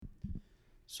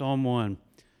Psalm 1.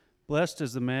 Blessed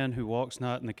is the man who walks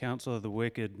not in the counsel of the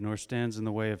wicked, nor stands in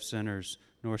the way of sinners,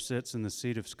 nor sits in the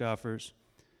seat of scoffers.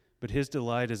 But his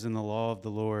delight is in the law of the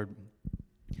Lord,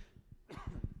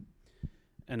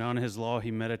 and on his law he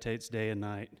meditates day and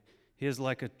night. He is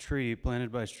like a tree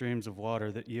planted by streams of water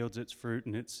that yields its fruit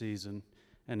in its season,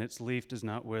 and its leaf does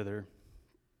not wither.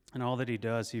 And all that he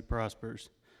does, he prospers.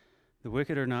 The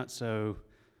wicked are not so,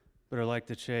 but are like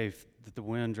the chaff that the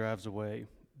wind drives away.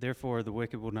 Therefore the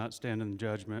wicked will not stand in the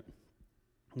judgment,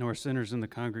 nor sinners in the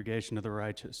congregation of the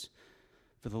righteous.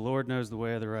 For the Lord knows the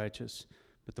way of the righteous,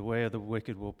 but the way of the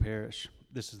wicked will perish.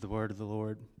 This is the word of the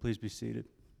Lord. Please be seated.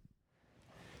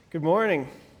 Good morning.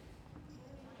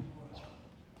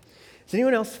 Is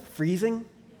anyone else freezing?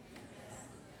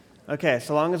 Okay,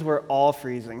 so long as we're all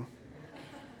freezing,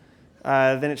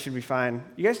 then it should be fine.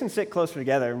 You guys can sit closer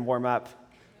together and warm up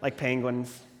like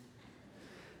penguins.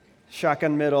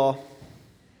 Shotgun middle.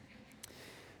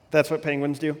 That's what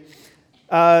penguins do.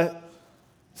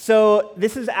 So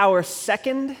this is our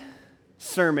second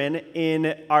sermon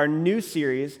in our new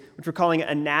series, which we're calling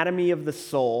Anatomy of the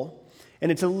Soul, and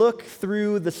it's a look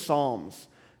through the Psalms.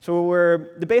 So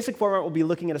the basic format will be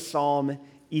looking at a psalm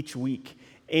each week.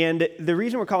 And the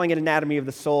reason we're calling it Anatomy of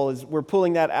the Soul is we're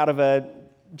pulling that out of a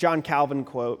John Calvin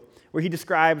quote, where he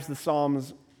describes the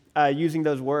Psalms using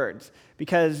those words,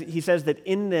 because he says that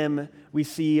in them we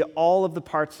see all of the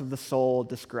parts of the soul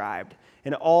described,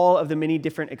 and all of the many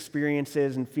different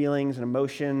experiences and feelings and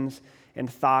emotions and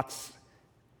thoughts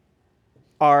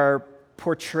are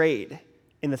portrayed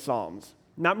in the Psalms.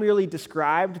 Not merely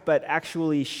described, but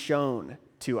actually shown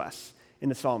to us in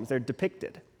the Psalms. They're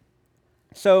depicted.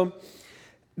 So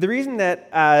the reason that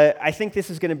I think this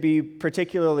is going to be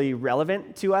particularly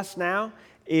relevant to us now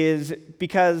is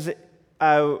because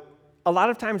a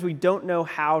lot of times we don't know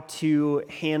how to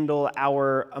handle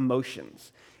our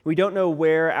emotions. We don't know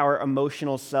where our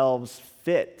emotional selves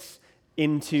fit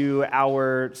into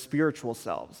our spiritual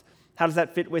selves. How does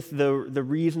that fit with the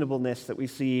reasonableness that we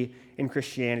see in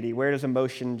Christianity? Where does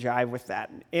emotion jive with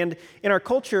that? And in our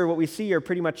culture, what we see are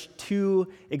pretty much two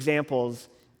examples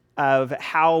of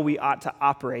how we ought to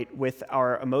operate with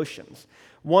our emotions.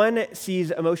 One sees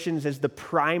emotions as the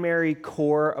primary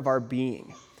core of our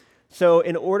being. So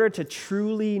in order to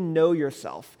truly know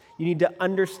yourself, you need to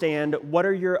understand what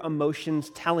are your emotions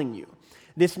telling you.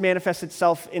 This manifests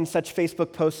itself in such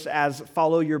Facebook posts as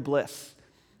follow your bliss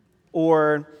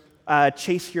or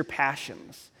chase your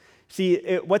passions.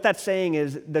 See, what that's saying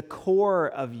is the core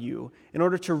of you, in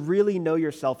order to really know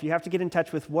yourself, you have to get in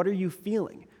touch with what are you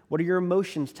feeling? What are your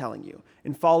emotions telling you?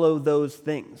 And follow those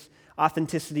things.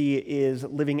 Authenticity is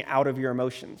living out of your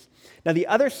emotions. Now, the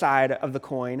other side of the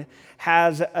coin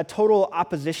has a total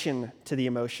opposition to the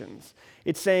emotions.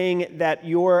 It's saying that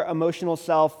your emotional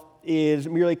self is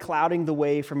merely clouding the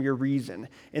way from your reason,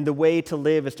 and the way to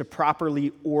live is to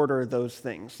properly order those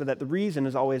things so that the reason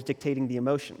is always dictating the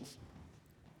emotions.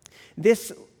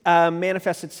 This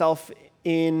manifests itself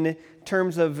in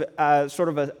terms of sort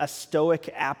of a stoic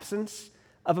absence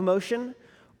of emotion,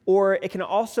 or it can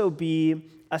also be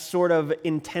a sort of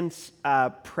intense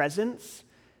presence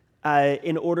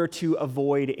in order to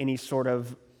avoid any sort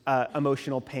of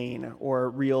emotional pain or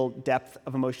real depth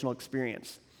of emotional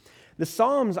experience. The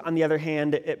Psalms, on the other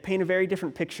hand, paint a very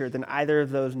different picture than either of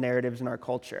those narratives in our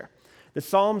culture. The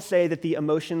Psalms say that the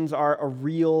emotions are a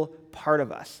real part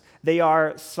of us. They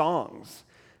are songs.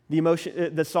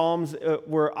 The Psalms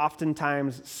were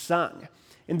oftentimes sung.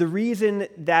 And the reason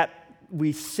that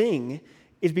we sing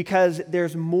is because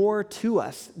there's more to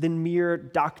us than mere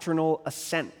doctrinal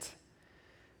assent.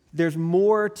 There's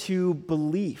more to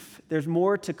belief. There's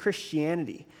more to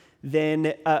Christianity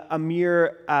than a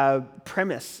mere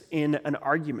premise in an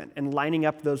argument and lining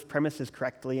up those premises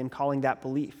correctly and calling that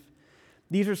belief.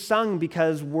 These are sung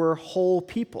because we're whole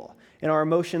people and our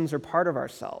emotions are part of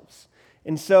ourselves.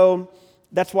 And so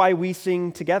that's why we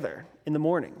sing together in the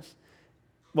mornings.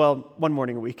 Well, one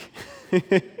morning a week.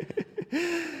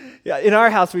 Yeah, in our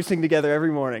house we sing together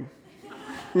every morning.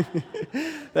 We're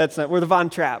the Von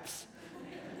Trapps.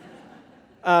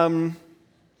 I'm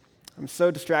so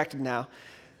distracted now.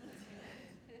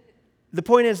 The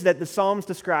point is that the Psalms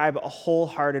describe a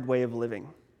wholehearted way of living.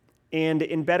 And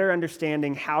in better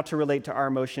understanding how to relate to our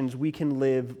emotions, we can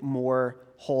live more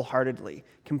wholeheartedly,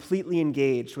 completely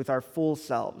engaged with our full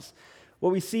selves.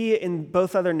 What we see in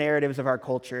both other narratives of our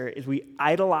culture is we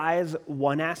idolize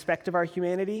one aspect of our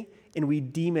humanity and we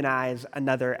demonize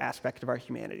another aspect of our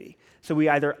humanity. So we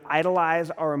either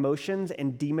idolize our emotions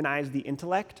and demonize the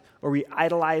intellect, or we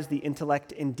idolize the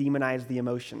intellect and demonize the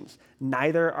emotions.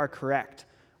 Neither are correct.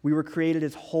 We were created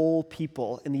as whole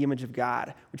people in the image of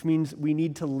God, which means we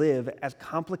need to live, as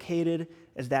complicated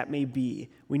as that may be.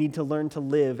 We need to learn to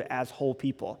live as whole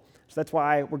people. So that's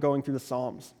why we're going through the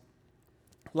Psalms.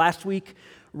 Last week,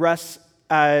 Russ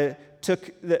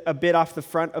took a bit off the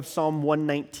front of Psalm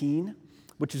 119,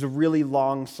 which is a really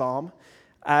long psalm,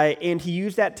 and he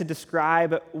used that to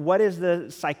describe what is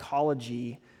the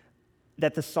psychology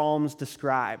that the Psalms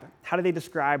describe. How do they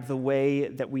describe the way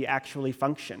that we actually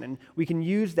function? And we can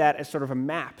use that as sort of a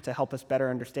map to help us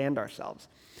better understand ourselves.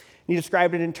 He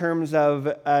described it in terms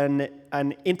of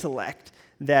an intellect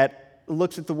that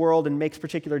looks at the world and makes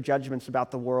particular judgments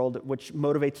about the world, which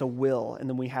motivates a will, and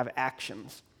then we have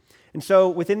actions. And so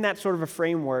within that sort of a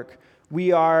framework,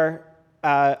 we are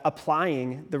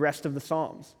applying the rest of the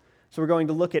Psalms. So we're going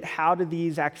to look at how do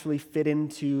these actually fit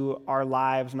into our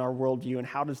lives and our worldview, and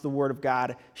how does the Word of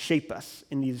God shape us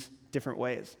in these different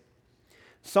ways.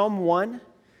 Psalm 1,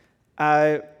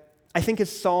 I think, is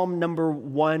Psalm number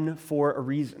 1 for a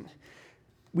reason.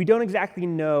 We don't exactly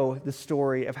know the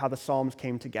story of how the Psalms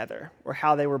came together or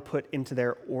how they were put into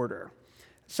their order.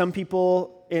 Some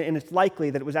people, and it's likely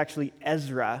that it was actually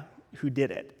Ezra who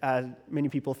did it. Many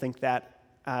people think that.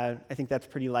 I think that's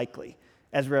pretty likely.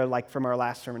 Ezra, like from our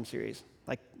last sermon series,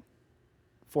 like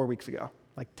 4 weeks ago,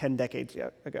 like 10 decades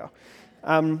ago.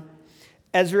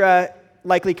 Ezra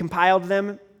likely compiled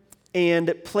them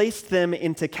and placed them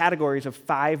into categories of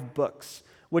 5 books,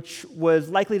 which was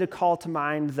likely to call to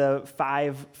mind the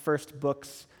 5 first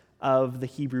books of the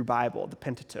Hebrew Bible, the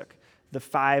Pentateuch, the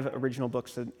 5 original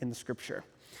books in the Scripture.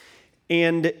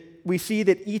 And we see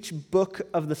that each book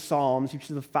of the Psalms, each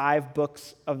of the 5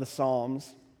 books of the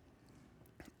Psalms,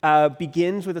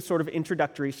 begins with a sort of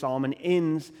introductory psalm and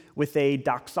ends with a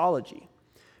doxology.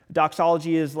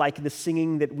 Doxology is like the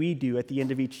singing that we do at the end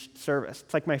of each service.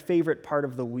 It's like my favorite part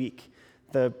of the week,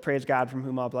 the praise God from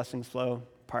whom all blessings flow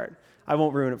part. I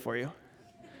won't ruin it for you.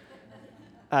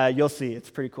 You'll see, it's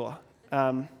pretty cool.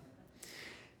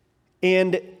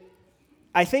 And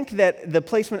I think that the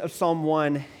placement of Psalm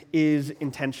 1 is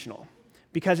intentional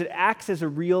because it acts as a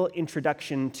real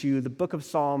introduction to the book of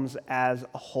Psalms as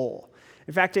a whole.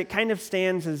 In fact, it kind of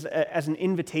stands as an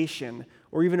invitation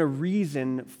or even a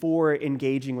reason for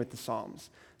engaging with the Psalms.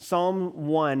 Psalm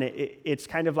 1, it's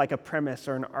kind of like a premise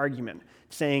or an argument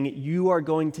saying you are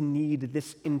going to need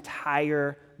this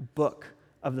entire book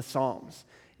of the Psalms.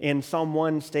 And Psalm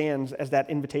 1 stands as that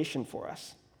invitation for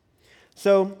us.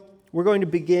 So we're going to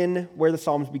begin where the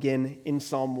Psalms begin in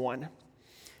Psalm 1.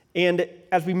 And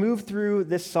as we move through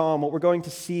this psalm, what we're going to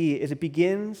see is it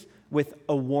begins with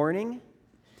a warning,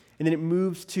 and then it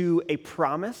moves to a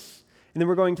promise, and then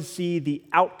we're going to see the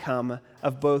outcome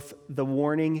of both the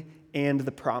warning and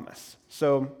the promise.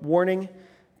 So, warning,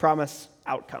 promise,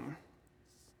 outcome.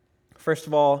 First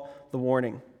of all, the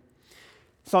warning.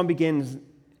 Psalm begins, and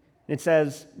it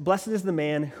says, "Blessed is the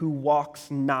man who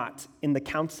walks not in the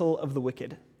counsel of the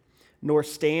wicked, nor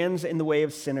stands in the way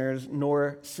of sinners,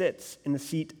 nor sits in the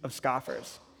seat of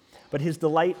scoffers. But his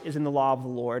delight is in the law of the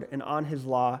Lord, and on his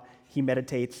law he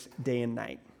meditates day and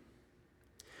night."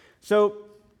 So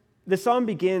the psalm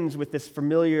begins with this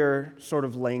familiar sort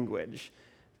of language.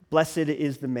 Blessed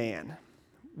is the man.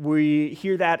 We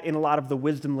hear that in a lot of the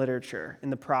wisdom literature,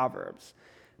 in the Proverbs.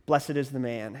 Blessed is the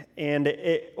man.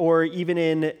 Or even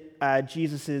in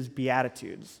Jesus'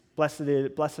 Beatitudes. Blessed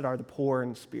are the poor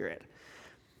in spirit.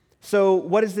 So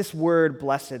what is this word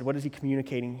blessed? What is he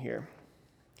communicating here?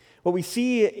 What we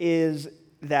see is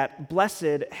that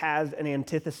blessed has an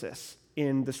antithesis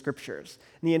in the Scriptures.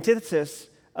 And the antithesis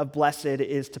of blessed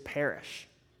is to perish.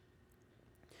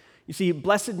 You see,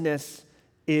 blessedness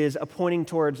is a pointing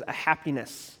towards a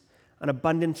happiness, an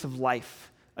abundance of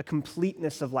life, a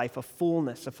completeness of life, a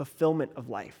fullness, a fulfillment of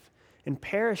life. And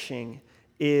perishing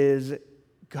is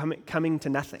coming to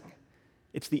nothing.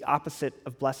 It's the opposite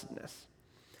of blessedness.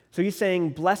 So he's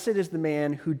saying, blessed is the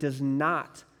man who does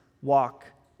not walk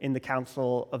in the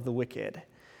counsel of the wicked.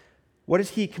 What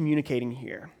is he communicating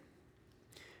here?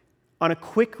 On a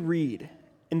quick read,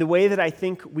 in the way that I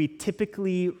think we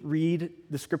typically read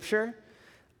the Scripture,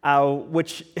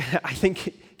 which I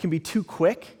think can be too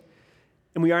quick,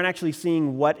 and we aren't actually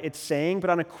seeing what it's saying, but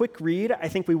on a quick read, I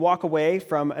think we walk away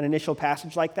from an initial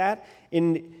passage like that.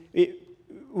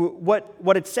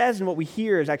 What it says and what we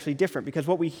hear is actually different, because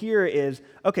what we hear is,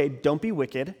 okay, don't be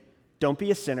wicked, don't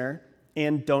be a sinner,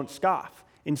 and don't scoff.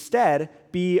 Instead,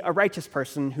 be a righteous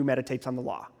person who meditates on the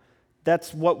law.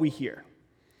 That's what we hear.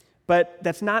 But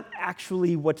that's not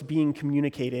actually what's being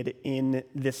communicated in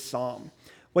this psalm.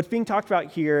 What's being talked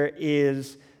about here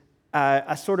is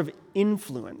a sort of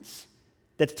influence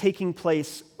that's taking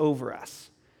place over us.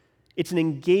 It's an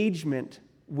engagement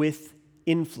with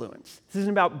influence. This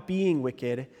isn't about being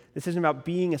wicked. This isn't about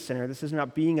being a sinner. This isn't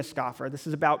about being a scoffer. This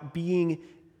is about being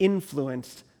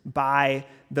influenced by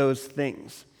those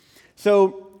things.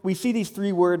 So we see these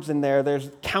three words in there. There's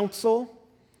counsel,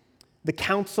 the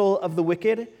counsel of the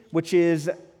wicked, which is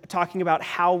talking about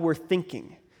how we're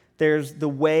thinking. There's the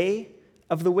way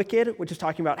of the wicked, which is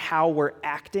talking about how we're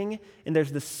acting. And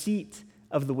there's the seat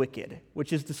of the wicked,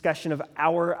 which is discussion of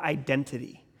our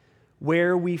identity,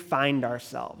 where we find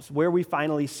ourselves, where we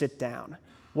finally sit down.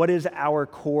 What is our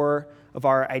core of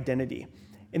our identity?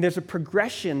 And there's a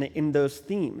progression in those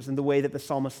themes in the way that the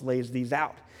psalmist lays these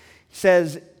out. He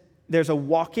says there's a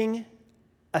walking,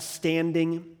 a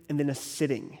standing, and then a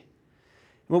sitting.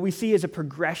 What we see is a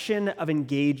progression of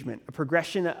engagement, a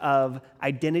progression of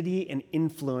identity and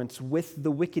influence with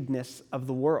the wickedness of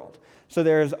the world. So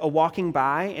there's a walking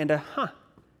by and a,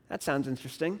 that sounds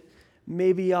interesting.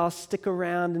 Maybe I'll stick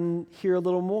around and hear a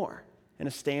little more. And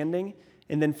a standing,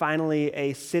 and then finally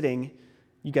a sitting.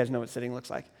 You guys know what sitting looks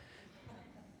like.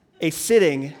 A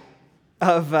sitting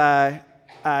of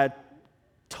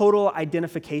total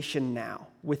identification now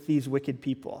with these wicked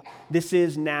people. This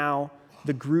is now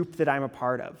the group that I'm a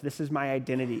part of. This is my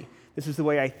identity. This is the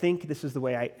way I think. This is the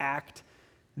way I act.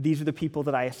 These are the people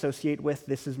that I associate with.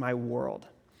 This is my world.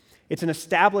 It's an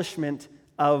establishment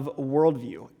of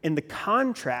worldview. And the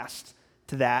contrast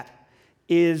to that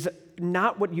is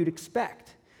not what you'd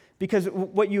expect. Because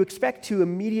what you expect to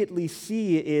immediately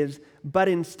see is, but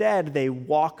instead they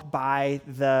walk by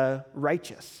the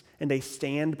righteous, and they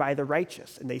stand by the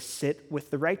righteous, and they sit with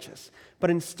the righteous. But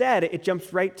instead, it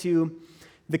jumps right to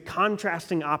the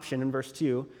contrasting option in verse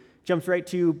 2, jumps right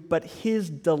to, but his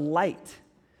delight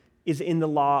is in the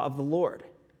law of the Lord.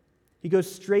 He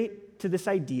goes straight to this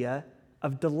idea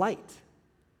of delight.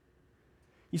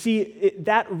 You see,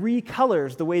 that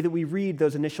recolors the way that we read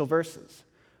those initial verses.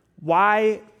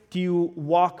 Why do you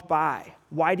walk by?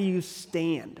 Why do you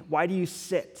stand? Why do you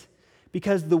sit?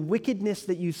 Because the wickedness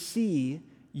that you see,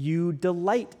 you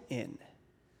delight in.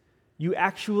 You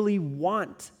actually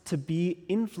want to be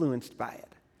influenced by it.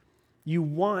 You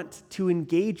want to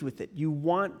engage with it. You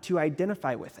want to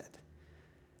identify with it.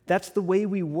 That's the way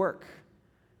we work.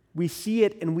 We see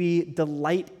it and we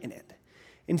delight in it.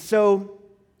 And so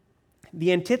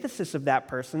the antithesis of that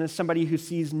person is somebody who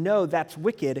sees, no, that's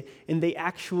wicked, and they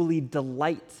actually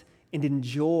delight and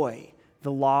enjoy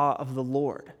the law of the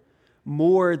Lord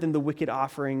more than the wicked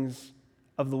offerings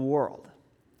of the world.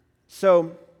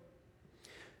 So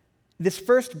this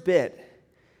first bit,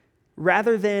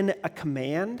 rather than a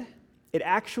command, it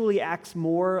actually acts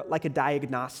more like a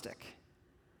diagnostic.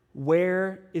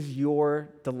 Where is your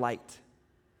delight?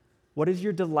 What is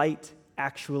your delight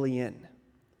actually in?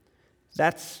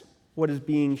 That's what is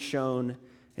being shown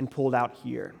and pulled out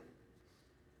here.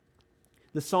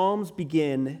 The Psalms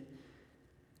begin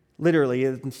literally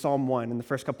in Psalm 1, in the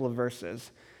first couple of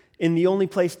verses, in the only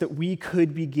place that we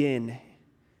could begin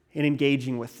in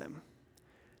engaging with them.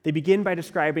 They begin by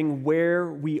describing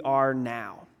where we are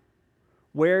now.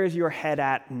 Where is your head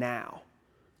at now?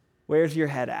 Where's your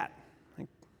head at?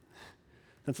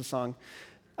 That's a song.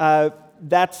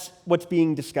 That's what's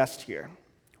being discussed here.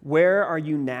 Where are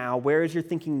you now? Where is your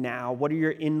thinking now? What are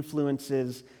your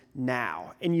influences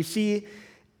now? And you see,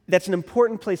 that's an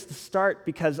important place to start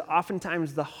because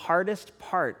oftentimes the hardest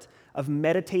part of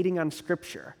meditating on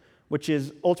Scripture, which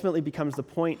is ultimately becomes the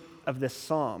point of this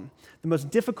psalm, the most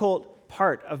difficult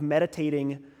part of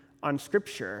meditating on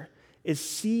Scripture is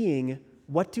seeing,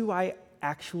 what do I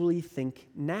actually think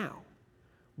now?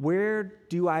 Where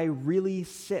do I really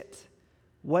sit?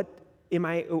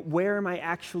 Where am I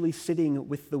actually sitting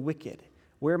with the wicked?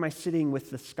 Where am I sitting with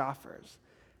the scoffers?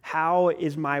 How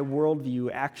is my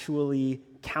worldview actually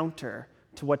counter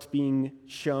to what's being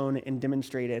shown and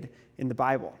demonstrated in the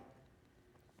Bible?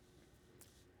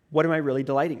 What am I really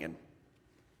delighting in?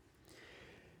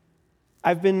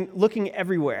 I've been looking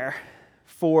everywhere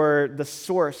for the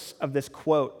source of this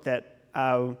quote that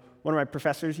one of my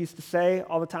professors used to say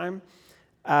all the time,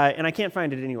 and I can't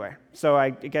find it anywhere. So I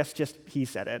guess just he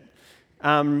said it.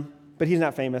 But he's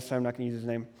not famous, so I'm not going to use his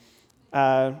name.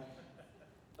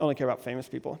 Only care about famous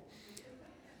people.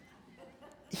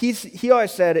 He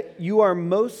always said, you are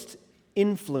most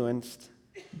influenced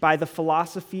by the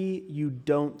philosophy you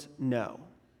don't know.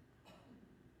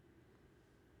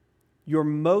 You're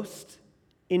most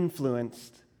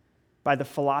influenced by the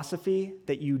philosophy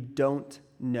that you don't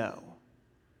know.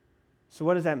 So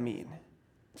what does that mean?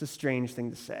 It's a strange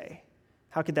thing to say.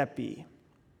 How could that be?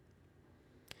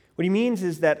 What he means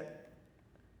is that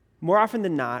more often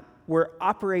than not, we're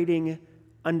operating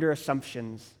under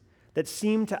assumptions that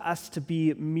seem to us to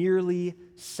be merely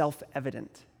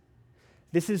self-evident.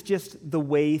 This is just the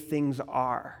way things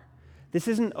are. This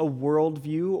isn't a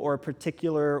worldview or a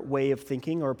particular way of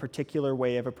thinking or a particular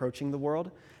way of approaching the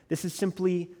world. This is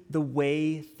simply the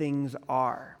way things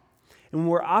are. And when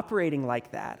we're operating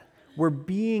like that, we're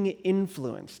being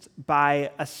influenced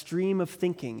by a stream of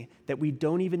thinking that we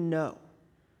don't even know,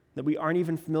 that we aren't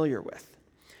even familiar with.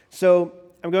 So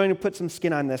I'm going to put some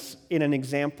skin on this in an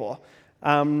example,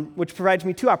 which provides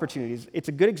me two opportunities. It's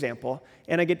a good example,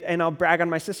 and I'll brag on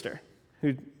my sister,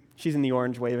 she's in the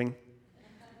orange waving.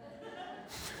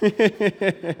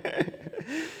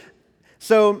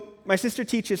 So my sister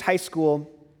teaches high school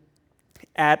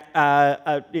at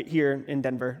here in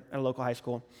Denver at a local high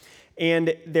school,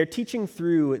 and they're teaching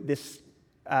through this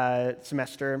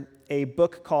semester a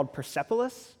book called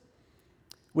Persepolis,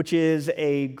 which is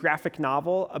a graphic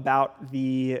novel about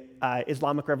the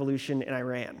Islamic Revolution in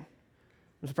Iran.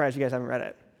 I'm surprised you guys haven't read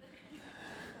it.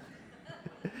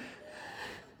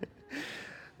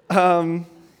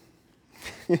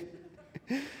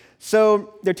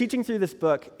 So they're teaching through this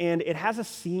book, and it has a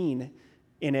scene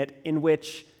in it in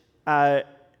which,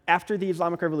 after the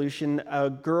Islamic Revolution, a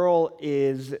girl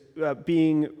is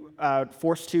being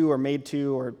forced to or made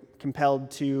to or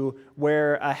compelled to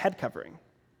wear a head covering.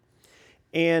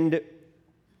 And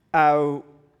the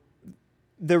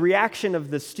reaction of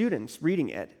the students reading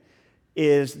it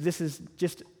is, this is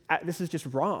just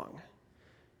wrong.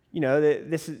 You know,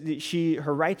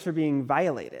 her rights are being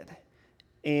violated,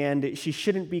 and she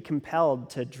shouldn't be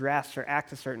compelled to dress or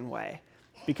act a certain way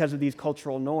because of these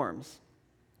cultural norms.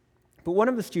 But one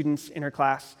of the students in her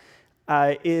class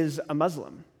is a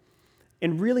Muslim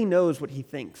and really knows what he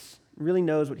thinks, really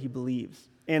knows what he believes.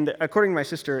 And according to my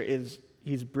sister,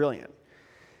 he's brilliant.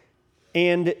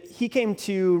 And he came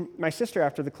to my sister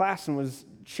after the class and was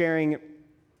sharing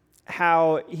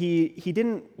how he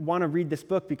didn't want to read this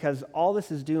book because all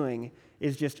this is doing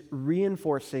is just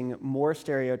reinforcing more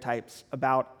stereotypes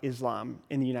about Islam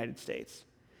in the United States.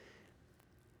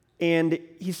 And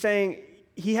he's saying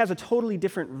he has a totally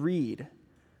different read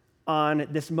on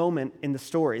this moment in the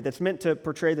story that's meant to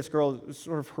portray this girl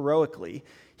sort of heroically.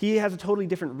 He has a totally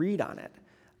different read on it.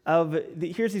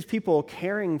 Here's these people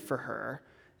caring for her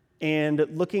and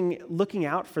looking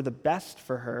out for the best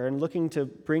for her and looking to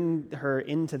bring her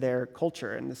into their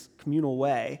culture in this communal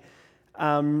way,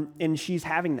 and she's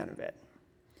having none of it.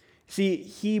 See,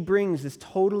 he brings this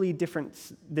totally different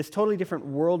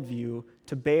worldview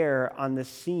to bear on this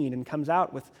scene and comes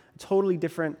out with totally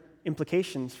different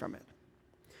implications from it.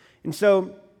 And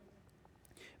so,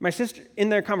 my sister, in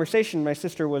their conversation, my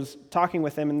sister was talking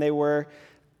with him, and they were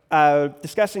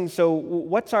discussing, so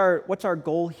what's our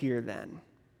goal here then?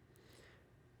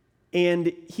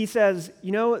 And he says,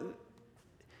 you know,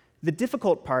 the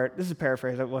difficult part, this is a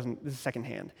paraphrase, this is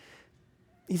secondhand.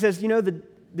 He says, you know, the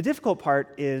difficult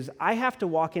part is I have to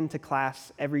walk into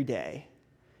class every day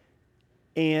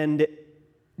and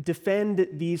defend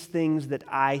these things that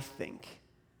I think,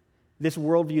 this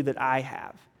worldview that I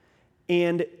have.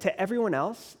 And to everyone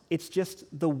else, it's just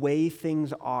the way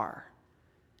things are.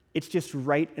 It's just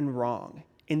right and wrong.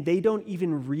 And they don't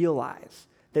even realize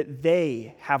that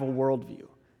they have a worldview,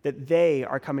 that they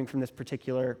are coming from this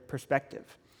particular perspective.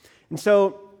 And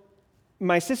so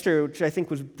my sister, which I think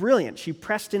was brilliant, she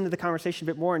pressed into the conversation a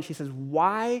bit more, and she says,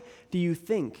 why do you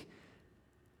think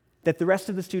that the rest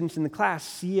of the students in the class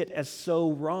see it as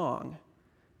so wrong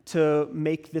to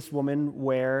make this woman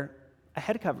wear a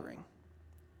head covering?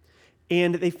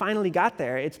 And they finally got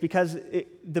there. It's because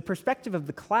the perspective of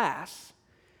the class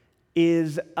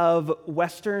is of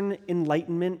Western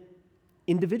Enlightenment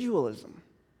individualism.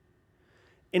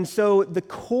 And so the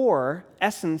core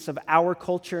essence of our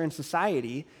culture and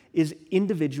society is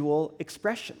individual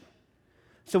expression.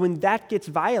 So when that gets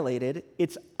violated,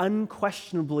 it's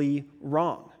unquestionably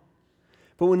wrong.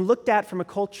 But when looked at from a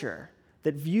culture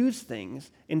that views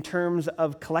things in terms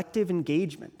of collective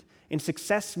engagement, and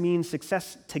success means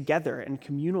success together and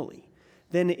communally,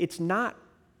 then it's not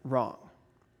wrong.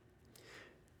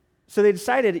 So they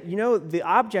decided, you know, the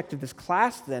object of this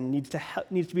class then needs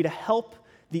to be to help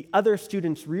the other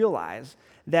students realize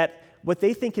that what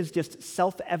they think is just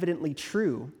self-evidently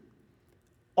true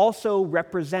also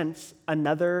represents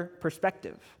another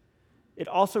perspective. It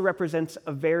also represents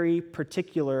a very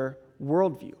particular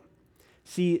worldview.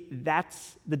 See,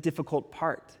 that's the difficult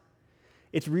part.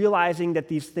 It's realizing that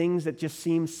these things that just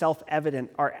seem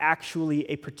self-evident are actually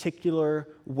a particular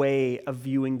way of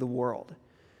viewing the world.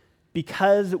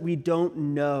 Because we don't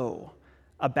know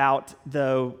about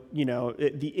the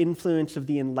influence of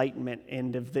the Enlightenment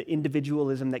and of the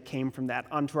individualism that came from that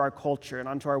onto our culture and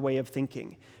onto our way of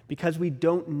thinking, because we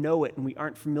don't know it and we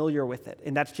aren't familiar with it,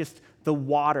 and that's just the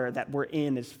water that we're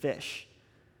in as fish.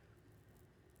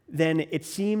 then it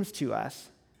seems to us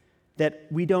that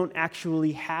we don't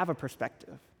actually have a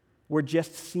perspective. We're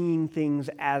just seeing things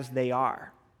as they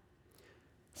are.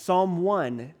 Psalm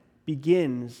 1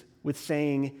 begins with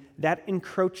saying that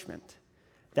encroachment,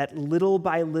 that little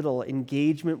by little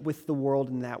engagement with the world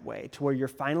in that way, to where you're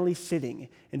finally sitting,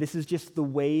 and this is just the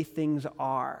way things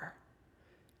are,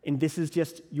 and this is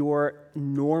just your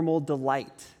normal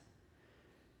delight.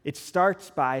 It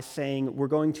starts by saying, we're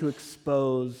going to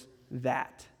expose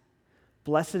that.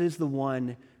 Blessed is the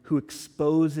one who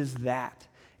exposes that,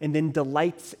 and then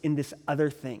delights in this other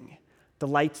thing,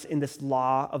 delights in this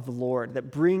law of the Lord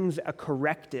that brings a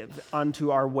corrective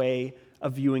onto our way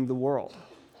of viewing the world,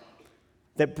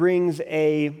 that brings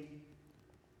a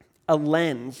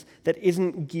lens that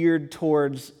isn't geared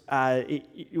towards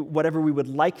whatever we would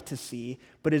like to see,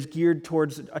 but is geared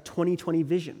towards a 2020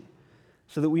 vision,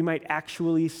 so that we might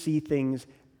actually see things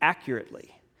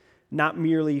accurately, not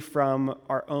merely from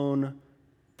our own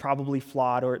probably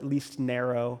flawed or at least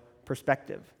narrow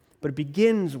perspective. But it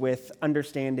begins with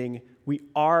understanding we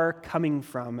are coming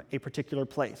from a particular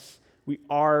place. We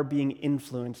are being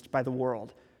influenced by the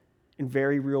world in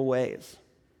very real ways.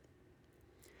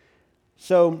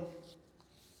 So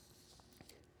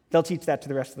they'll teach that to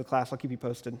the rest of the class. I'll keep you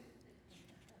posted.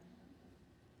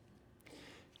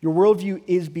 Your worldview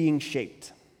is being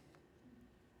shaped.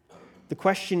 The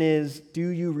question is, do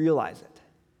you realize it?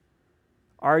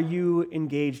 Are you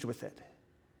engaged with it?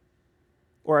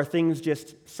 Or are things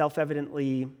just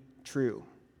self-evidently true?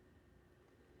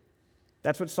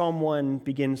 That's what Psalm 1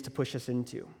 begins to push us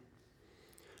into.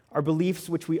 Our beliefs,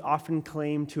 which we often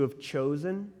claim to have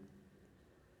chosen,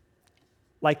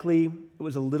 likely it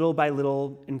was a little by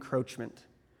little encroachment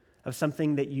of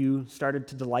something that you started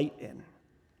to delight in.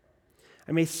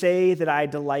 I may say that I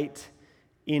delight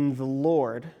in the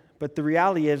Lord, but the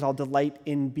reality is I'll delight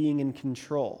in being in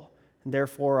control, and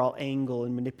therefore I'll angle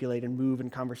and manipulate and move in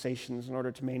conversations in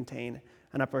order to maintain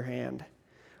an upper hand.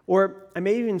 Or I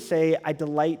may even say I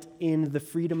delight in the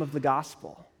freedom of the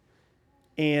gospel,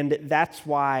 and that's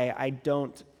why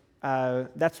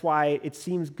that's why it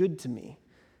seems good to me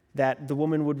that the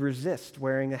woman would resist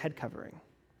wearing a head covering.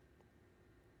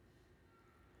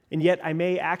 And yet I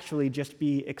may actually just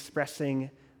be expressing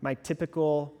my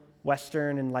typical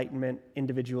Western Enlightenment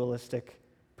individualistic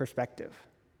perspective.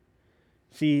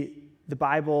 See, the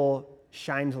Bible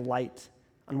shines a light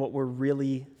on what we're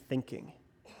really thinking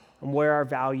and where our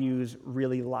values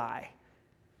really lie.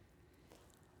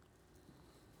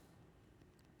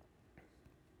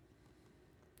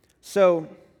 So,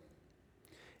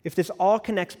 if this all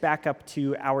connects back up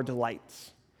to our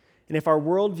delights, and if our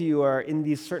worldview are in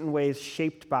these certain ways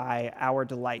shaped by our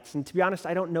delights, and to be honest,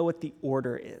 I don't know what the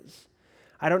order is.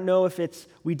 I don't know if it's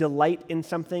we delight in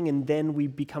something and then we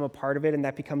become a part of it and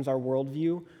that becomes our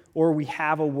worldview, or we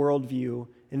have a worldview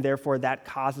and therefore that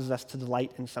causes us to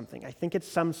delight in something. I think it's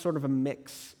some sort of a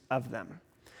mix of them.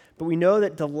 But we know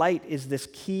that delight is this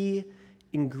key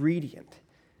ingredient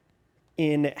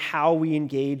in how we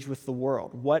engage with the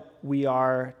world, what we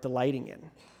are delighting in.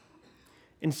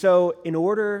 And so, in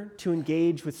order to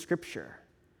engage with Scripture,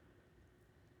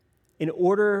 in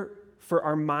order for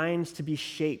our minds to be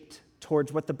shaped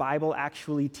towards what the Bible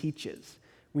actually teaches,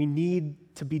 we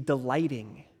need to be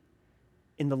delighting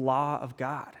in the law of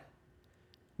God.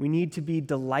 We need to be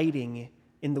delighting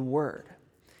in the Word.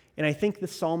 And I think the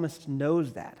psalmist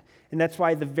knows that. And that's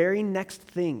why the very next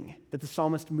thing that the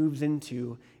psalmist moves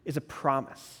into is a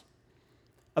promise,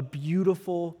 a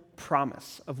beautiful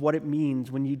promise of what it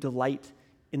means when you delight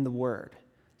in the Word,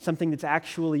 something that's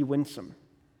actually winsome.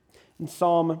 In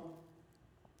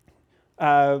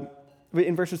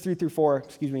in verses 3 through 4,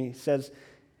 it says,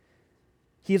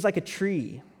 "He is like a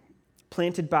tree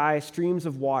planted by streams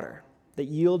of water that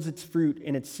yields its fruit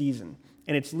in its season,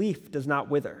 and its leaf does not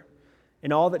wither.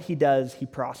 In all that he does, he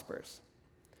prospers.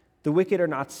 The wicked are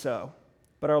not so,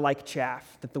 but are like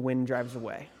chaff that the wind drives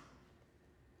away."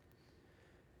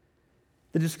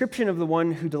 The description of the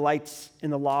one who delights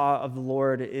in the law of the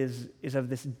Lord is of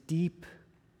this deep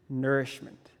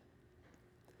nourishment.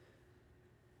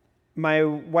 My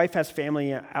wife has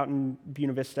family out in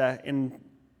Buena Vista, and,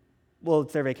 well,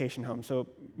 it's their vacation home, so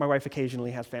my wife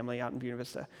occasionally has family out in Buena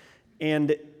Vista.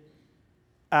 And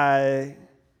on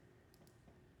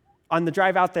the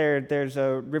drive out there, there's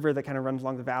a river that kind of runs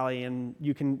along the valley, and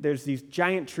there's these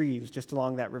giant trees just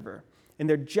along that river. And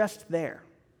they're just there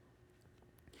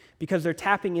because they're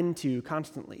tapping into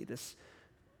constantly this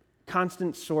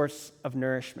constant source of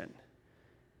nourishment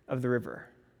of the river.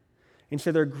 And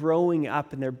so they're growing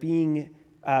up and they're being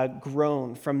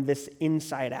grown from this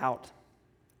inside out,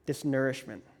 this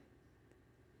nourishment.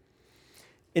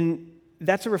 And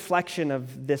that's a reflection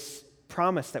of this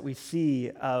promise that we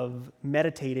see of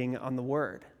meditating on the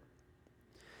Word.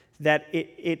 That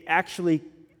it actually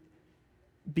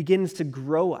begins to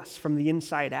grow us from the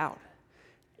inside out.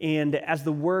 And as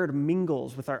the Word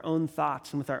mingles with our own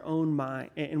thoughts and with our own mind,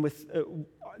 and with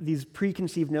these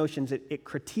preconceived notions, it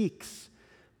critiques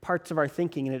parts of our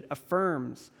thinking, and it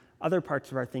affirms other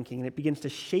parts of our thinking, and it begins to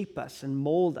shape us and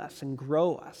mold us and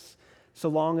grow us, so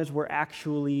long as we're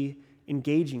actually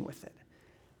engaging with it.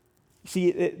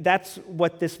 See, that's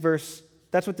what this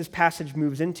passage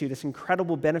moves into, this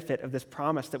incredible benefit of this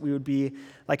promise that we would be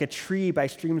like a tree by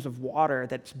streams of water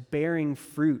that's bearing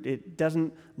fruit. It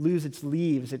doesn't lose its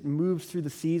leaves. It moves through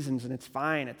the seasons, and it's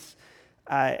fine. It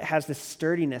has this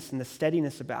sturdiness and the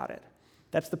steadiness about it.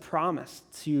 That's the promise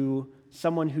to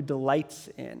someone who delights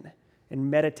in and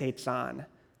meditates on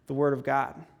the Word of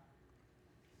God.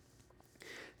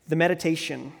 The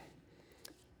meditation,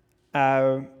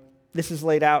 this is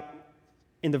laid out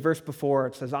in the verse before.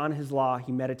 It says, on his law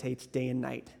he meditates day and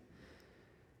night.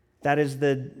 That is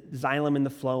the xylem and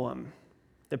the phloem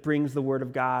that brings the Word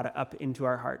of God up into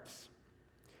our hearts.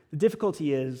 The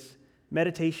difficulty is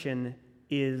meditation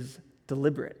is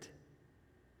deliberate.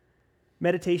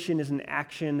 Meditation is an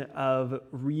action of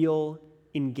real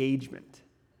engagement.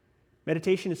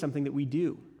 Meditation is something that we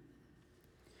do.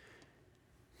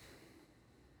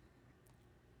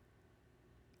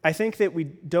 I think that we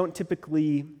don't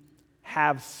typically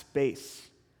have space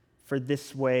for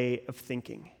this way of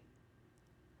thinking,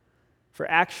 for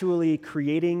actually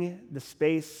creating the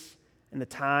space and the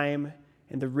time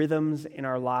and the rhythms in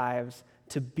our lives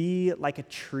to be like a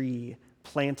tree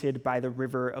planted by the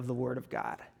river of the Word of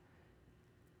God.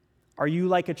 Are you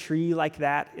like a tree like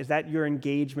that? Is that your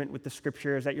engagement with the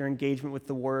Scripture? Is that your engagement with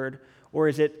the Word? Or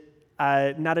is it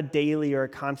not a daily or a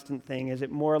constant thing? Is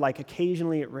it more like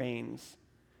occasionally it rains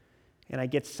and I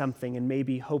get something, and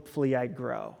maybe hopefully I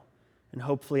grow, and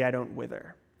hopefully I don't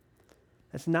wither?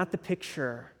 That's not the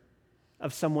picture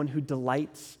of someone who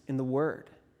delights in the Word.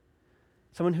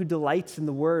 Someone who delights in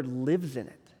the Word lives in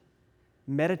it,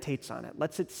 meditates on it,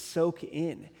 lets it soak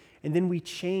in, and then we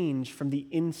change from the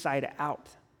inside out.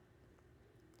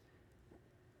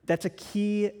 That's a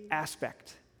key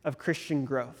aspect of Christian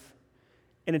growth.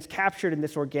 And it's captured in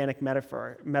this organic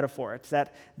metaphor. It's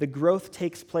that the growth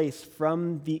takes place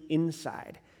from the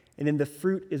inside, and then the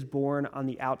fruit is born on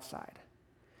the outside.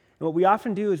 And what we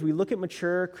often do is we look at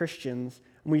mature Christians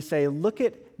and we say, look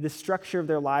at the structure of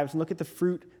their lives and look at the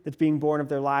fruit that's being born of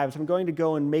their lives. I'm going to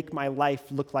go and make my life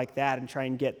look like that and try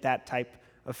and get that type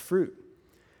of fruit.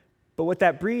 But what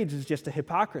that breeds is just a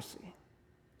hypocrisy,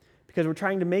 because we're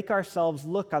trying to make ourselves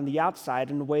look on the outside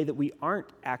in a way that we aren't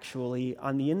actually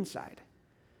on the inside.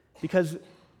 Because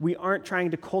we aren't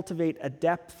trying to cultivate a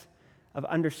depth of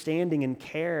understanding and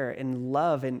care and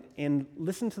love and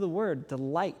listen to the word,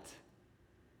 delight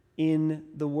in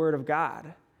the Word of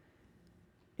God.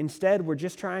 Instead, we're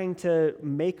just trying to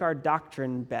make our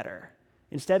doctrine better.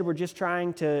 Instead, we're just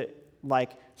trying to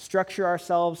structure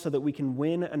ourselves so that we can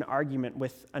win an argument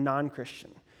with a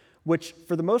non-Christian, which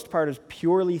for the most part is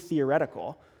purely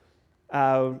theoretical,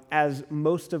 as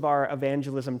most of our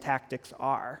evangelism tactics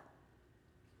are.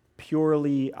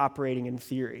 Purely operating in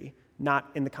theory, not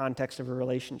in the context of a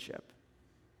relationship.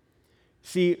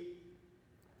 See,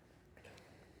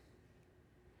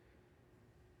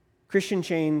 Christian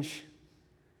change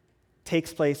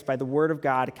takes place by the Word of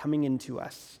God coming into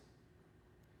us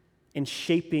and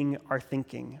shaping our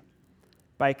thinking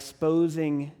by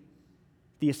exposing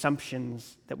the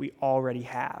assumptions that we already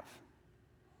have.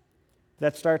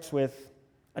 That starts with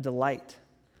a delight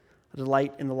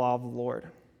in the law of the Lord.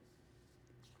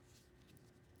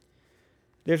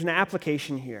 There's an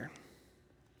application here,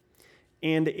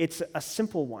 and it's a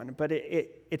simple one, but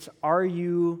it's are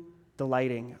you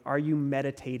delighting? Are you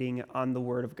meditating on the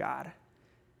Word of God?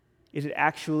 Is it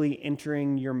actually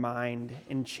entering your mind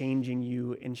and changing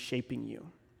you and shaping you?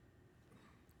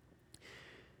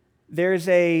 There's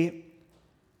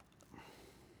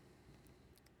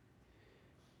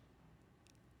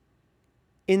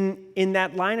In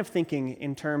that line of thinking,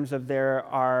 in terms of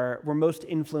we're most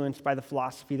influenced by the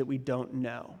philosophy that we don't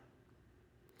know.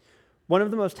 One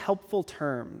of the most helpful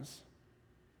terms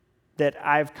that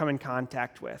I've come in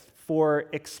contact with for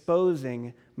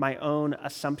exposing my own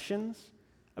assumptions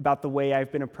about the way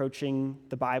I've been approaching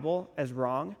the Bible as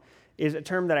wrong is a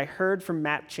term that I heard from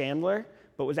Matt Chandler,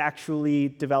 but was actually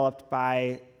developed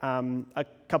by a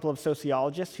couple of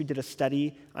sociologists who did a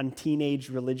study on teenage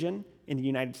religion in the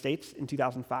United States in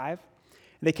 2005.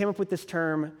 And they came up with this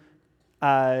term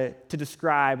to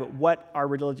describe what our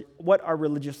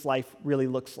religious life really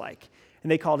looks like.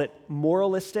 And they called it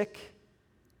moralistic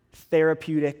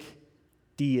therapeutic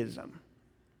deism.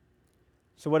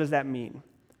 So what does that mean?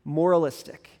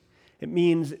 Moralistic. It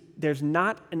means there's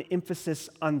not an emphasis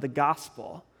on the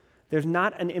gospel. There's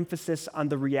not an emphasis on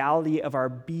the reality of our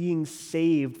being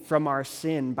saved from our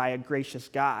sin by a gracious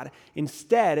God.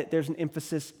 Instead, there's an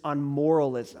emphasis on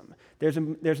moralism. There's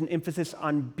an emphasis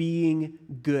on being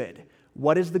good.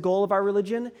 What is the goal of our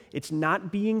religion? It's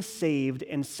not being saved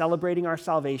and celebrating our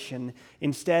salvation.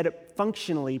 Instead,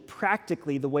 functionally,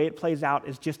 practically, the way it plays out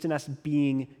is just in us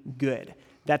being good.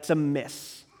 That's a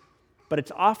miss. But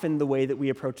it's often the way that we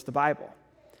approach the Bible.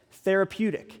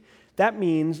 Therapeutic. That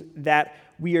means that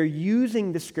we are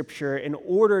using the scripture in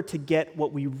order to get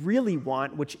what we really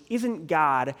want, which isn't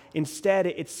God. Instead,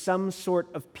 it's some sort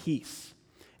of peace.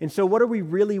 And so what are we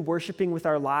really worshiping with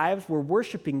our lives? We're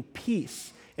worshiping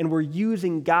peace, and we're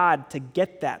using God to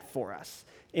get that for us.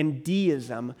 And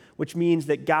deism, which means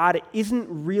that God isn't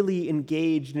really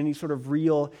engaged in any sort of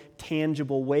real,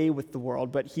 tangible way with the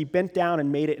world, but he bent down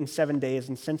and made it in 7 days,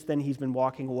 and since then he's been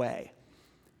walking away.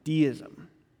 Deism.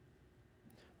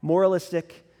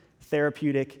 Moralistic,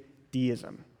 therapeutic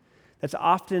deism. That's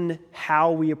often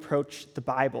how we approach the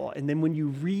Bible. And then when you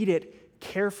read it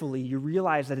carefully, you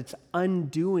realize that it's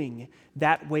undoing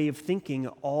that way of thinking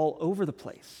all over the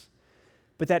place.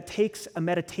 But that takes a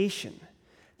meditation.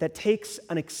 That takes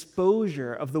an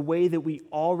exposure of the way that we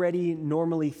already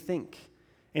normally think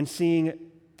and seeing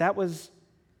that was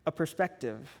a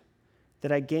perspective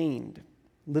that I gained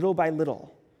little by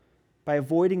little by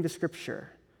avoiding the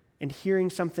scripture and hearing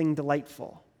something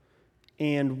delightful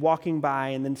and walking by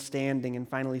and then standing and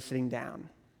finally sitting down.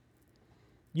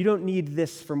 You don't need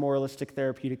this for moralistic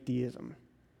therapeutic deism.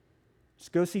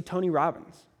 Just go see Tony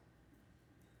Robbins.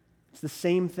 It's the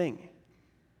same thing.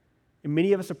 And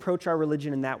many of us approach our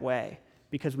religion in that way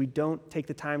because we don't take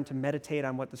the time to meditate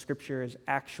on what the scripture is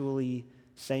actually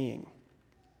saying.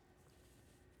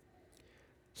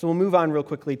 So we'll move on real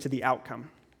quickly to the outcome.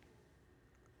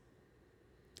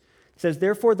 It says,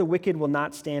 "Therefore the wicked will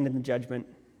not stand in the judgment,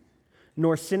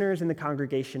 nor sinners in the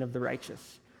congregation of the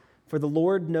righteous. For the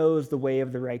Lord knows the way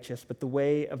of the righteous, but the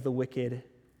way of the wicked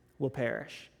will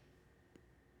perish."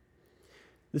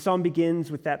 The psalm begins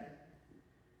with that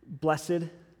blessed,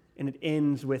 and it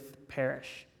ends with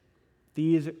perish.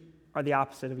 These are the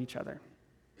opposite of each other.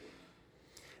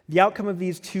 The outcome of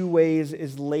these two ways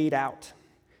is laid out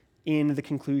in the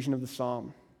conclusion of the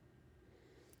psalm.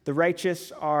 The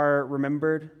righteous are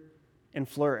remembered and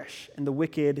flourish, and the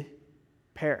wicked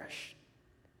perish.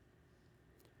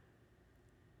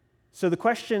 So the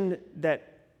question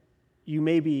that you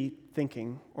may be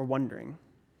thinking or wondering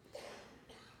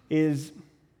is,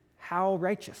 how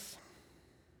righteous?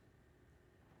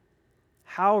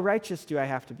 How righteous do I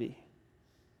have to be?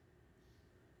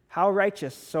 How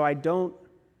righteous so I don't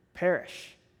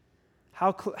perish?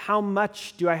 How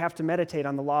much do I have to meditate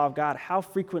on the law of God? How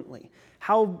frequently?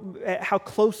 How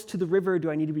close to the river do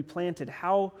I need to be planted?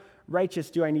 How righteous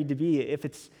do I need to be?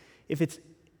 Is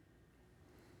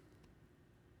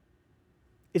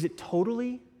it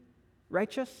totally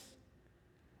righteous?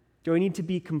 Do I need to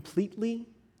be completely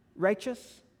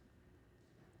righteous?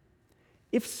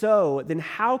 If so, then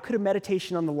how could a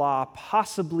meditation on the law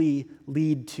possibly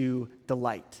lead to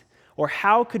delight? Or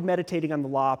how could meditating on the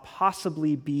law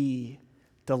possibly be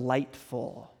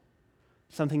delightful?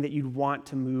 Something that you'd want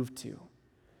to move to?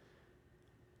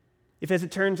 If, as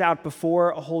it turns out, before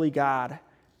a holy God,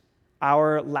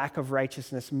 our lack of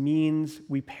righteousness means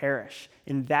we perish,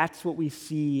 and that's what we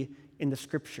see in the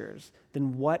scriptures,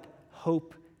 then what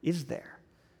hope is there?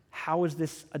 How is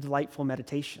this a delightful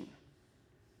meditation?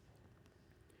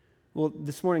 Well,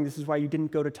 this morning, this is why you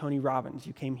didn't go to Tony Robbins.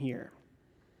 You came here.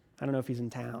 I don't know if he's in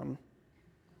town.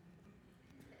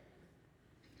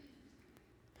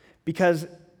 Because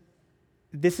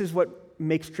this is what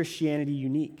makes Christianity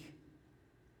unique.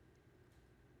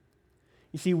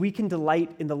 You see, we can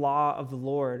delight in the law of the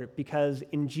Lord because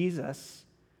in Jesus,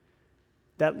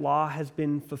 that law has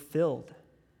been fulfilled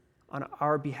on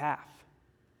our behalf.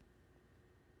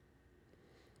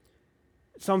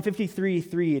 Psalm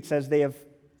 53:3, it says, "They have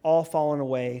all fallen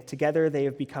away. Together they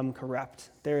have become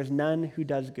corrupt. There is none who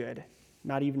does good,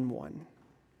 not even one."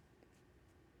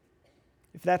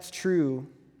 If that's true,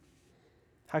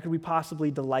 how could we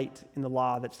possibly delight in the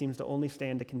law that seems to only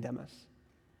stand to condemn us?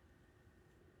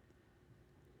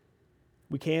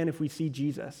 We can if we see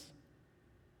Jesus.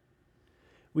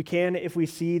 We can if we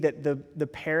see that the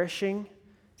perishing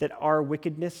that our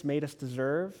wickedness made us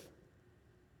deserve,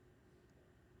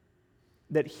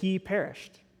 that he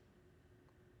perished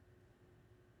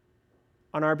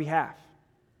on our behalf.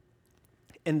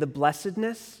 And the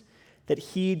blessedness that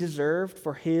he deserved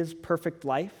for his perfect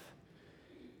life,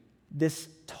 this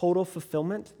total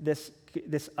fulfillment, this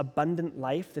abundant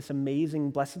life, this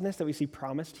amazing blessedness that we see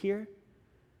promised here,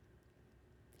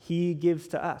 he gives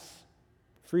to us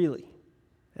freely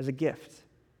as a gift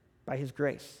by his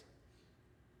grace.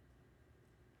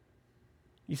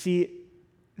 You see,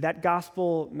 that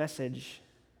gospel message,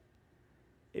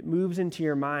 it moves into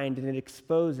your mind and it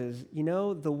exposes,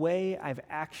 the way I've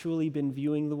actually been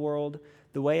viewing the world,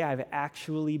 the way I've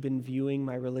actually been viewing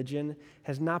my religion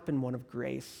has not been one of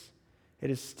grace. It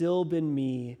has still been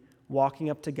me walking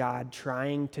up to God,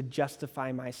 trying to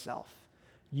justify myself,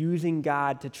 using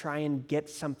God to try and get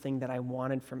something that I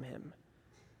wanted from him.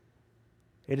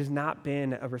 It has not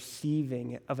been a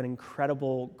receiving of an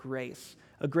incredible grace,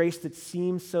 a grace that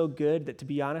seems so good that, to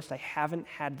be honest, I haven't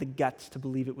had the guts to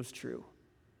believe it was true.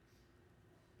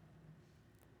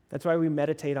 That's why we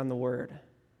meditate on the Word,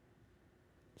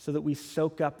 so that we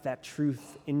soak up that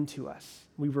truth into us.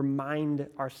 We remind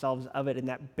ourselves of it, and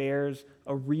that bears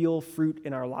a real fruit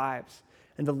in our lives.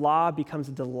 And the law becomes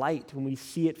a delight when we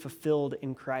see it fulfilled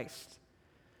in Christ.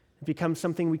 It becomes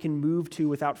something we can move to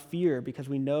without fear because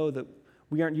we know that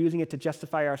we aren't using it to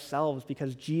justify ourselves,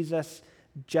 because Jesus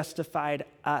justified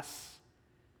us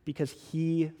because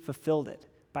he fulfilled it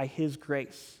by his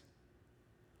grace.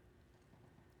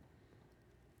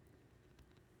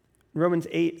 In Romans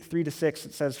 8, 3-6,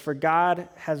 it says, "For God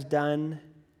has done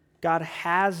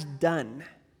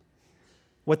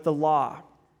what the law,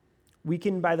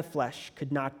 weakened by the flesh,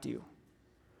 could not do,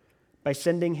 by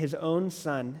sending his own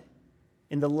Son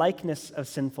in the likeness of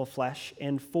sinful flesh,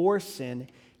 and for sin,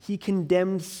 he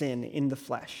condemned sin in the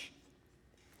flesh,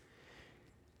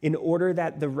 in order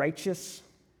that the righteous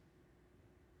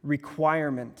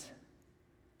requirement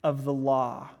of the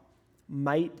law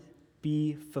might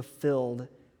be fulfilled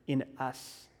in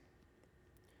us,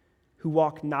 who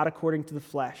walk not according to the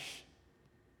flesh,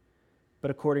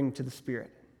 but according to the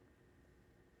Spirit."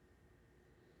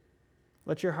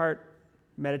 Let your heart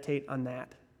meditate on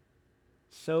that.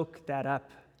 Soak that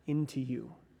up into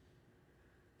you,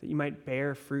 that you might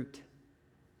bear fruit.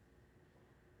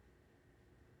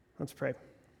 Let's pray.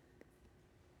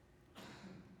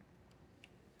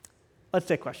 Let's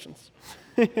take questions.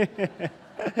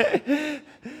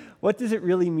 What does it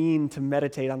really mean to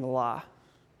meditate on the law?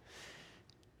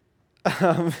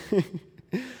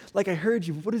 Like, I heard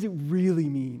you, but what does it really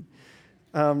mean?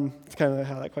 It's kind of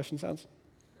how that question sounds.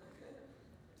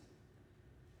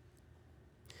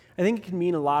 I think it can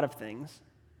mean a lot of things.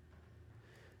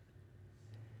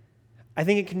 I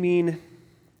think it can mean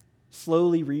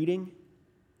slowly reading,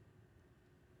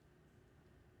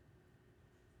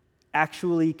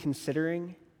 actually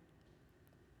considering,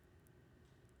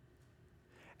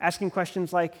 asking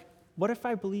questions like, what if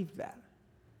I believed that?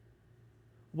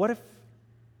 What if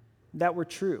that were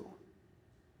true?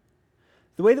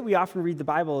 The way that we often read the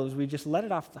Bible is we just let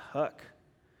it off the hook.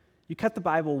 You cut the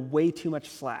Bible way too much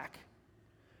slack.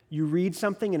 You read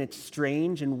something and it's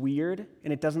strange and weird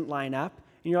and it doesn't line up,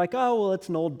 and you're like, oh, well, it's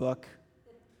an old book.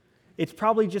 It's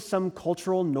probably just some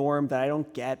cultural norm that I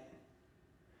don't get.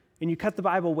 And you cut the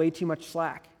Bible way too much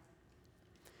slack.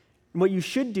 And what you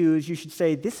should do is you should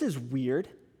say, this is weird.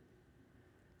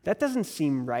 That doesn't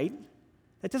seem right.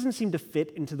 That doesn't seem to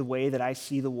fit into the way that I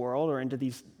see the world or into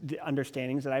the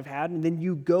understandings that I've had. And then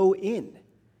you go in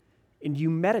and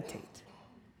you meditate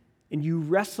and you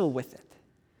wrestle with it.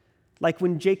 Like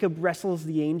when Jacob wrestles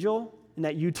the angel in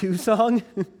that U2 song.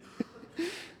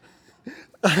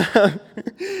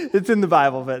 It's in the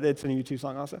Bible, but it's in a U2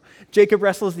 song also. Jacob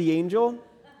wrestles the angel,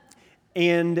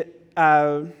 and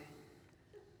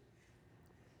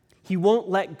he won't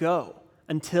let go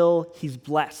until he's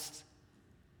blessed.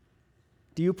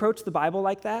 Do you approach the Bible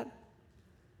like that?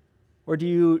 Or do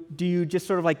you just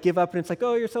sort of like give up and it's like,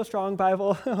 oh, you're so strong,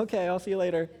 Bible. Okay, I'll see you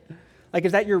later. Like,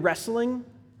 is that your wrestling?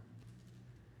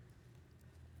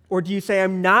 Or do you say,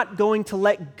 I'm not going to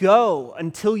let go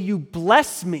until you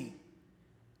bless me?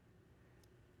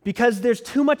 Because there's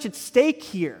too much at stake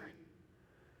here.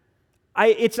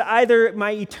 It's either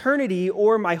my eternity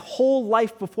or my whole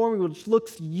life before me, which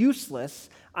looks useless.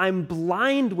 I'm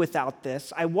blind without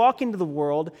this. I walk into the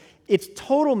world. It's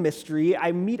total mystery.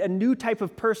 I meet a new type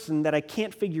of person that I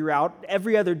can't figure out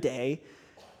every other day.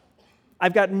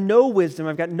 I've got no wisdom.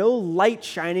 I've got no light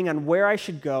shining on where I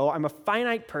should go. I'm a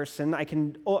finite person. I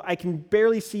can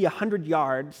barely see 100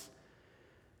 yards.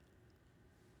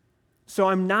 So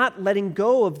I'm not letting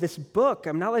go of this book.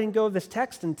 I'm not letting go of this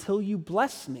text until you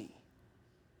bless me.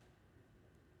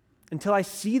 Until I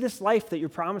see this life that you're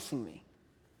promising me.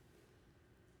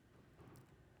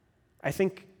 I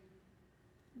think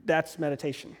that's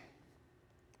meditation,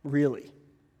 really.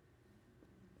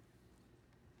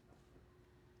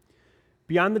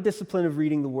 Beyond the discipline of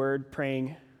reading the word,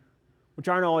 praying, which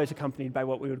aren't always accompanied by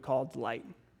what we would call delight,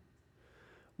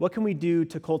 what can we do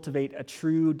to cultivate a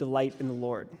true delight in the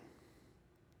Lord?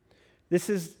 This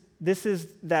is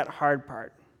that hard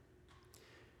part.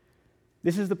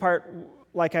 This is the part,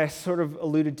 like I sort of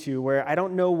alluded to, where I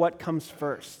don't know what comes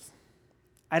first.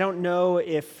 I don't know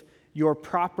if your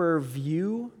proper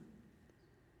view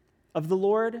of the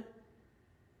Lord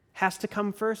has to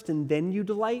come first and then you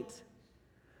delight,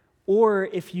 or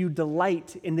if you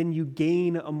delight and then you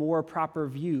gain a more proper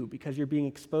view because you're being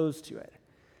exposed to it.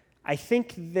 I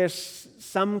think there's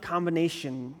some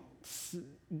combination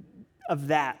of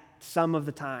that some of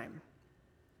the time.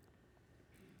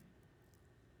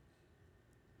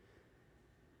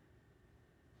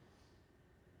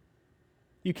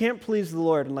 You can't please the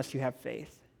Lord unless you have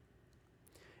faith.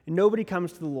 And nobody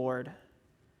comes to the Lord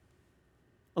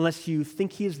unless you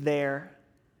think he is there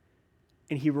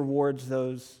and he rewards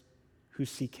those who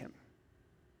seek him.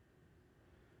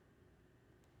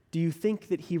 Do you think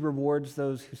that he rewards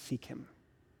those who seek him?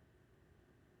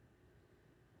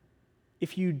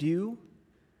 If you do,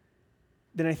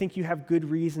 then I think you have good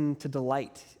reason to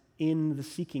delight in the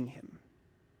seeking him.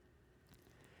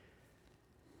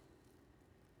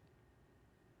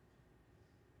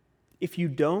 If you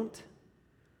don't,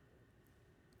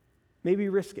 maybe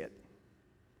risk it.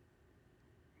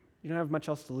 You don't have much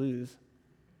else to lose.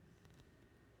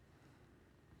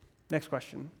 Next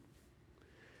question.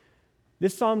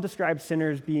 This psalm describes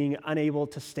sinners being unable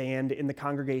to stand in the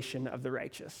congregation of the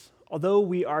righteous. Although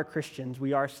we are Christians,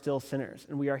 we are still sinners,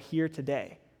 and we are here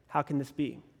today. How can this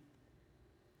be?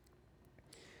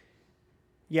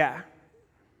 Yeah.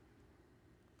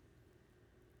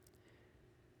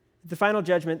 The final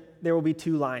judgment, there will be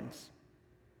two lines.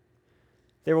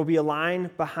 There will be a line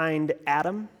behind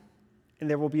Adam, and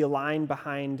there will be a line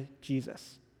behind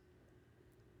Jesus.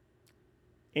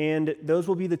 And those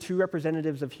will be the two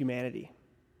representatives of humanity.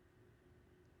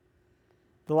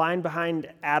 The line behind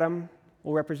Adam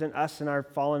will represent us in our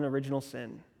fallen original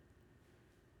sin.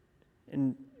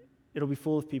 And it'll be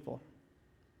full of people.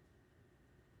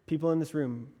 People in this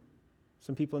room.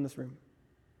 Some people in this room.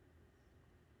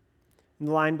 And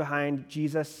the line behind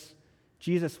Jesus,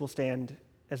 Jesus will stand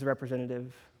as a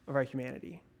representative of our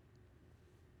humanity.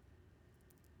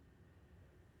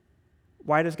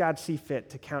 Why does God see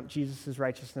fit to count Jesus'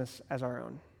 righteousness as our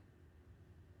own?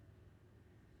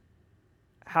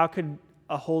 How could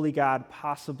a holy God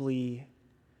possibly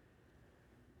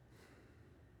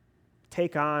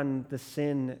take on the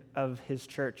sin of his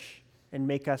church and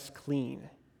make us clean?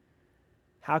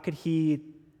 How could he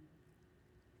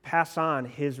pass on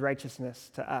his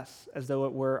righteousness to us as though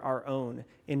it were our own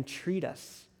and treat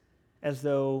us as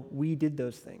though we did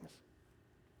those things?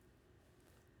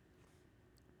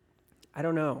 I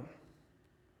don't know.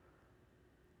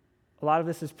 A lot of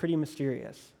this is pretty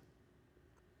mysterious.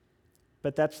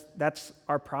 But that's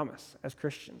our promise as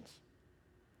Christians,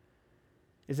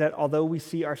 is that although we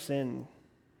see our sin,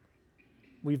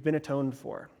 we've been atoned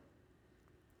for.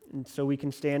 And so we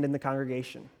can stand in the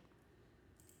congregation,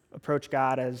 approach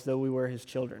God as though we were his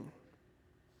children.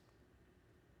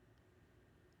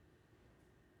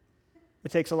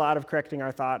 It takes a lot of correcting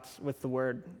our thoughts with the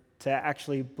word to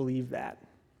actually believe that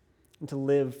and to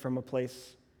live from a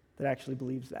place that actually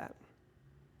believes that.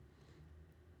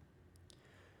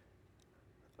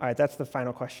 All right, that's the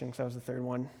final question because that was the third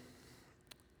one.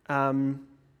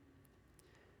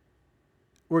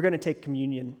 We're going to take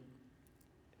communion.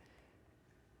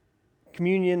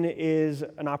 Communion is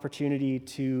an opportunity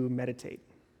to meditate.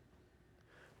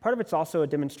 Part of it's also a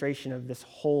demonstration of this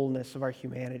wholeness of our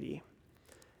humanity.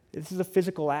 This is a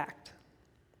physical act.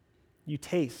 You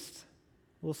taste.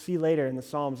 We'll see later in the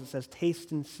Psalms it says,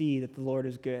 taste and see that the Lord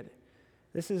is good.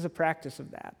 This is a practice of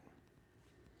that.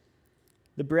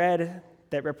 The bread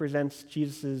that represents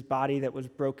Jesus' body that was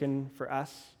broken for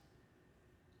us,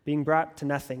 being brought to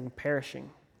nothing,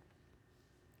 perishing,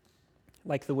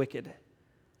 like the wicked,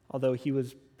 although he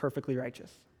was perfectly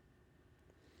righteous.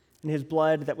 And his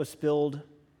blood that was spilled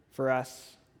for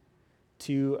us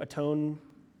to atone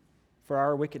for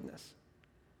our wickedness.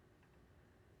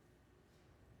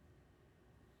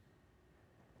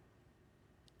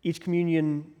 Each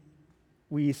communion,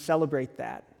 we celebrate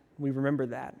that. We remember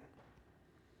that.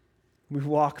 We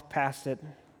walk past it.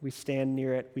 We stand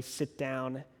near it. We sit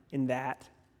down in that.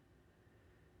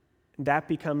 And that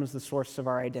becomes the source of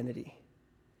our identity.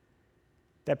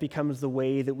 That becomes the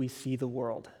way that we see the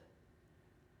world,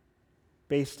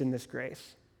 based in this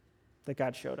grace that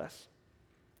God showed us.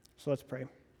 So let's pray.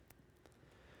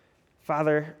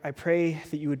 Father, I pray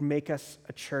that you would make us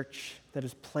a church that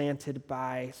is planted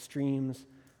by streams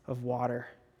of water,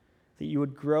 that you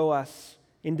would grow us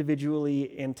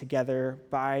individually and together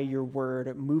by your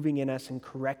word, moving in us and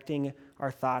correcting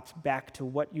our thoughts back to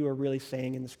what you are really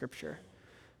saying in the Scripture.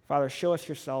 Father, show us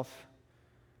yourself,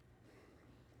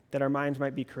 that our minds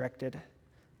might be corrected.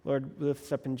 Lord, we lift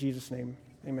this up in Jesus' name.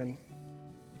 Amen.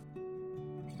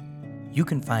 You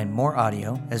can find more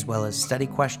audio as well as study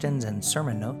questions and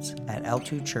sermon notes at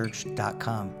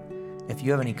l2church.com. If you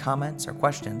have any comments or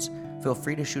questions, feel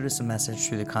free to shoot us a message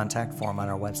through the contact form on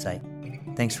our website.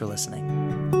 Thanks for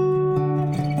listening.